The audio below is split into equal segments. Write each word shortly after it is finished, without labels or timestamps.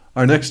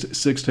Our next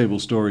six-table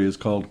story is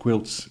called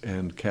Quilts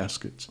and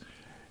Caskets.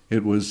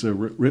 It was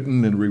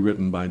written and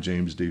rewritten by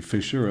James D.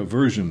 Fisher. A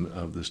version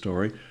of the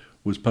story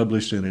was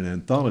published in an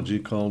anthology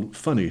called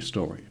Funny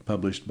Story,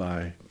 published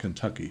by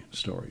Kentucky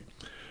Story.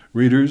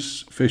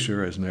 Readers,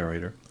 Fisher as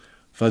narrator,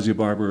 Fuzzy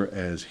Barber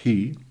as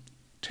he,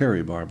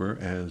 Terry Barber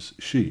as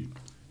she.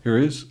 Here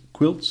is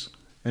Quilts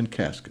and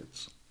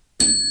Caskets.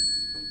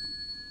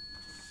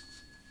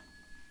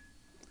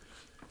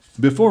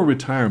 Before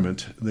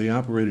retirement, they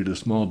operated a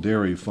small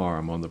dairy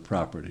farm on the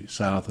property,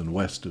 south and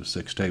west of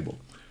Six Table.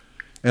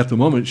 At the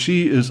moment,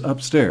 she is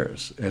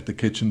upstairs at the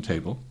kitchen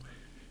table.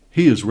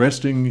 He is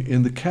resting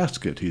in the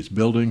casket he's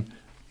building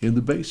in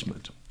the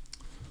basement.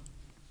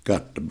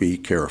 Got to be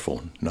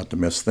careful not to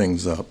mess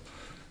things up.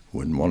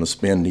 Wouldn't want to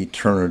spend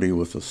eternity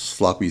with a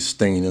sloppy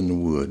stain in the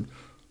wood.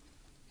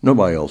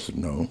 Nobody else would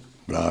know,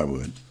 but I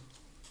would.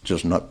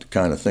 Just not the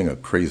kind of thing a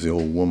crazy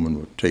old woman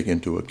would take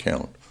into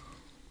account.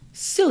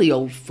 Silly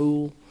old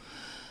fool.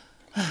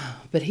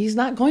 But he's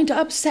not going to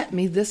upset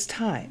me this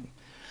time.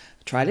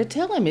 Try to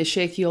tell him his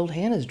shaky old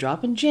hand is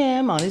dropping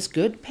jam on his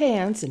good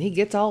pants and he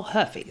gets all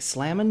huffy,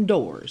 slamming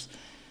doors.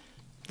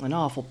 An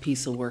awful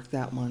piece of work,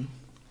 that one.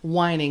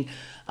 Whining,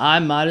 I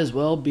might as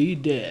well be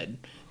dead,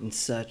 and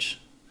such.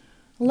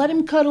 Let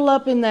him cuddle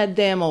up in that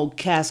damn old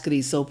casket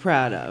he's so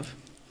proud of.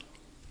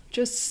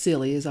 Just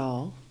silly is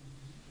all.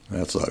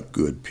 That's a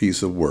good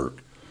piece of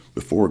work.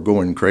 Before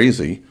going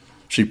crazy,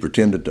 she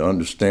pretended to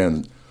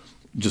understand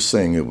just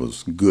saying it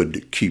was good to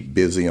keep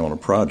busy on a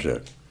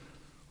project.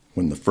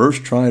 When the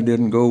first try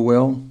didn't go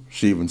well,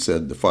 she even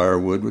said the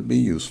firewood would be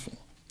useful.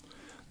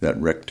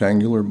 That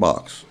rectangular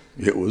box,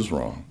 it was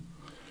wrong.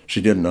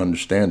 She didn't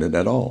understand it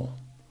at all.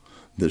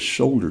 The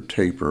shoulder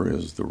taper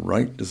is the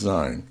right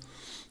design.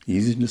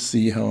 Easy to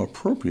see how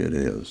appropriate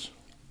it is.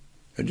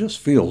 It just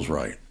feels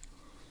right.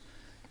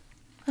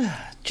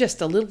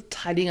 Just a little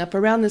tidying up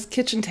around this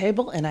kitchen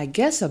table, and I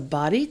guess a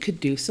body could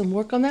do some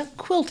work on that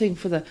quilting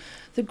for the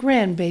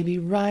grandbaby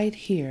right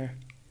here.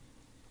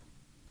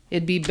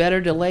 It'd be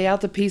better to lay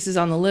out the pieces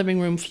on the living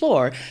room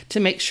floor to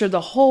make sure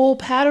the whole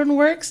pattern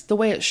works the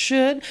way it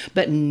should,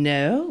 but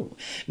no,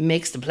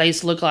 makes the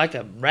place look like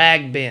a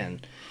rag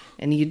bin,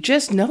 and you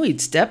just know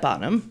he'd step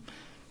on 'em.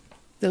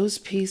 Those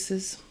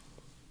pieces,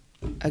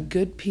 a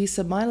good piece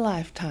of my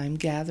lifetime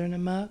gathering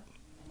 'em up.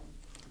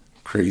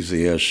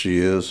 Crazy as she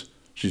is,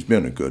 she's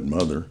been a good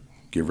mother.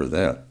 Give her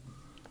that.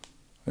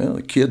 Well,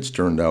 the kids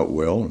turned out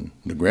well, and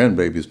the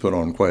grandbabies put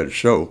on quite a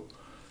show.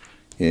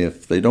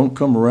 If they don't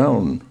come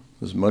around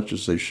as much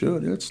as they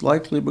should, it's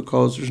likely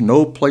because there's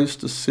no place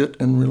to sit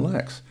and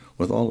relax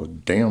with all the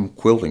damn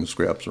quilting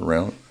scraps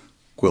around.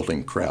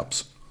 Quilting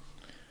craps.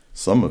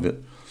 Some of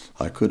it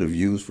I could have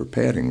used for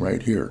padding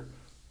right here.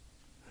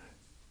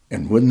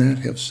 And wouldn't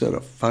that have set a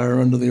fire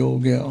under the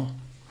old gal?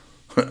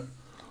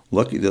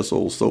 Lucky this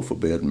old sofa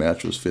bed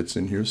mattress fits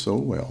in here so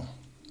well.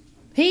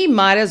 He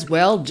might as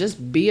well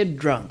just be a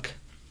drunk.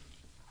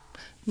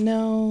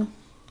 No,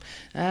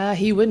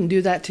 he wouldn't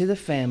do that to the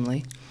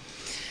family.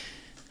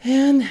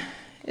 And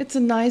it's a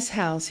nice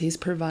house he's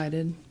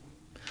provided.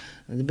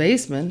 The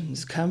basement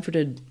has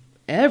comforted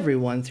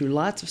everyone through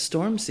lots of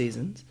storm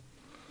seasons.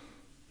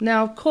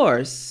 Now, of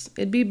course,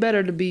 it'd be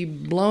better to be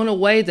blown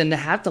away than to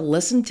have to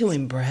listen to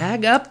him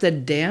brag up the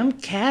damn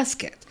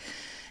casket.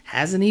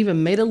 Hasn't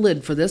even made a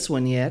lid for this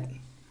one yet.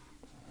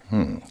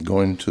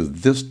 Going to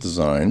this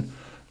design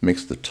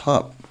makes the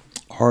top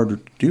harder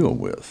to deal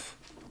with.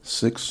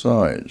 6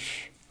 sides.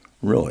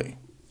 Really.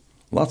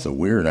 Lots of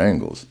weird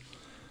angles.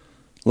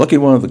 Lucky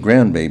one of the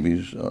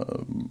grandbabies,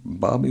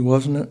 Bobby,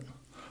 wasn't it?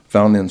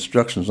 Found the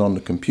instructions on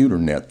the computer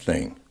net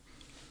thing.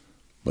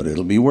 But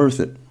it'll be worth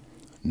it,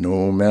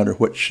 no matter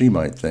what she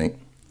might think.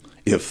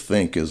 If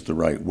think is the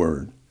right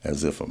word,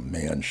 as if a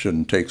man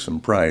shouldn't take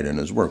some pride in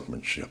his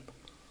workmanship.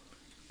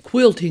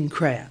 Quilting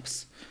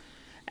craps.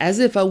 As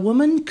if a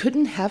woman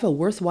couldn't have a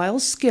worthwhile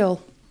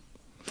skill.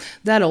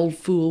 That old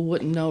fool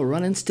wouldn't know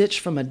run and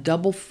stitch from a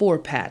double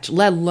 4-patch,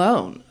 let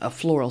alone a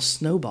floral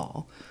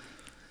snowball.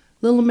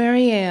 Little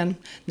Mary Ann,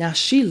 now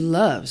she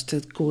loves to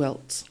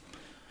quilt.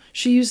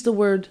 She used the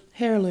word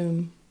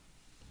heirloom,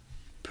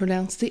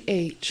 pronounced the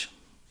H.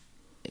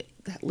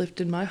 That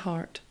lifted my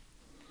heart.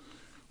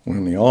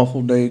 When the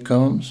awful day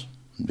comes,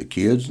 the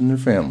kids and their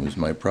families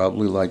might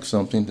probably like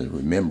something to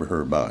remember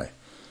her by.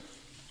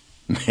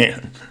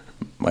 Man,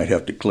 might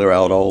have to clear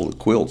out all the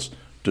quilts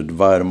to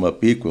divide them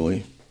up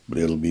equally, but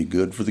it'll be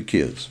good for the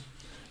kids.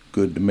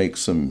 Good to make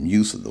some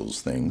use of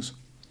those things.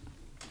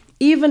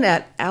 Even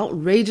at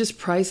outrageous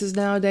prices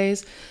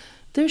nowadays,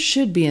 there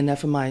should be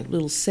enough of my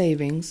little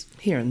savings,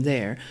 here and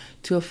there,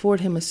 to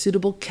afford him a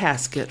suitable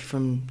casket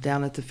from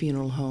down at the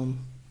funeral home.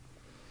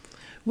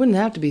 Wouldn't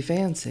have to be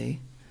fancy,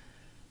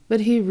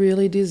 but he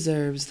really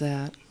deserves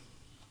that.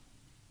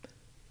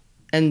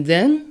 And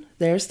then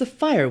there's the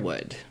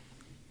firewood.